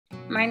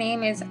My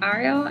name is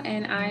Ariel,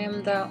 and I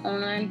am the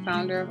owner and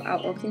founder of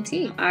OUTWOKEN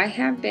Tea. I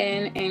have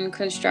been in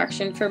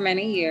construction for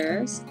many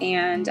years,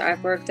 and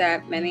I've worked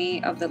at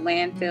many of the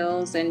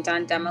landfills and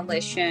done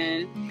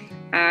demolition.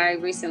 I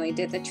recently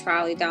did the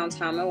trolley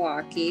downtown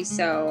Milwaukee,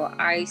 so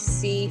I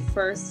see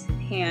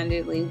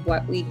first-handedly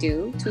what we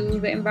do to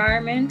the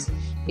environment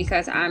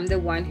because I'm the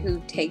one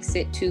who takes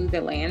it to the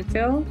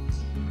landfill.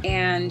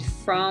 And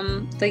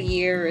from the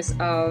years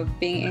of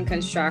being in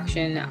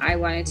construction, I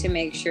wanted to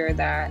make sure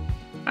that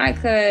I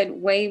could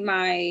weigh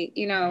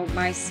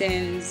my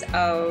sins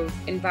of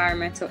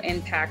environmental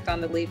impact on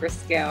the Libra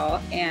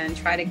scale and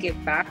try to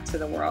give back to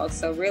the world.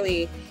 So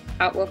really,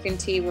 Outwoken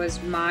Tea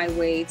was my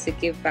way to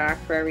give back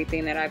for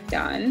everything that I've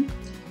done.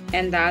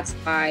 And that's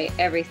why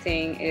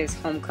everything is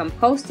home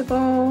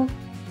compostable,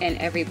 and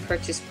every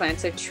purchase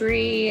plants a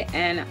tree,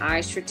 and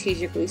I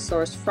strategically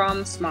source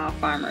from small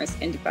farmers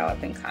in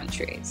developing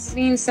countries. It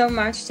means so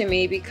much to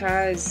me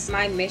because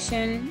my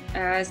mission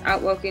as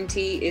Outwoken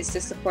Tea is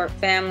to support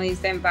families,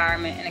 the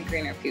environment, and a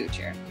greener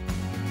future.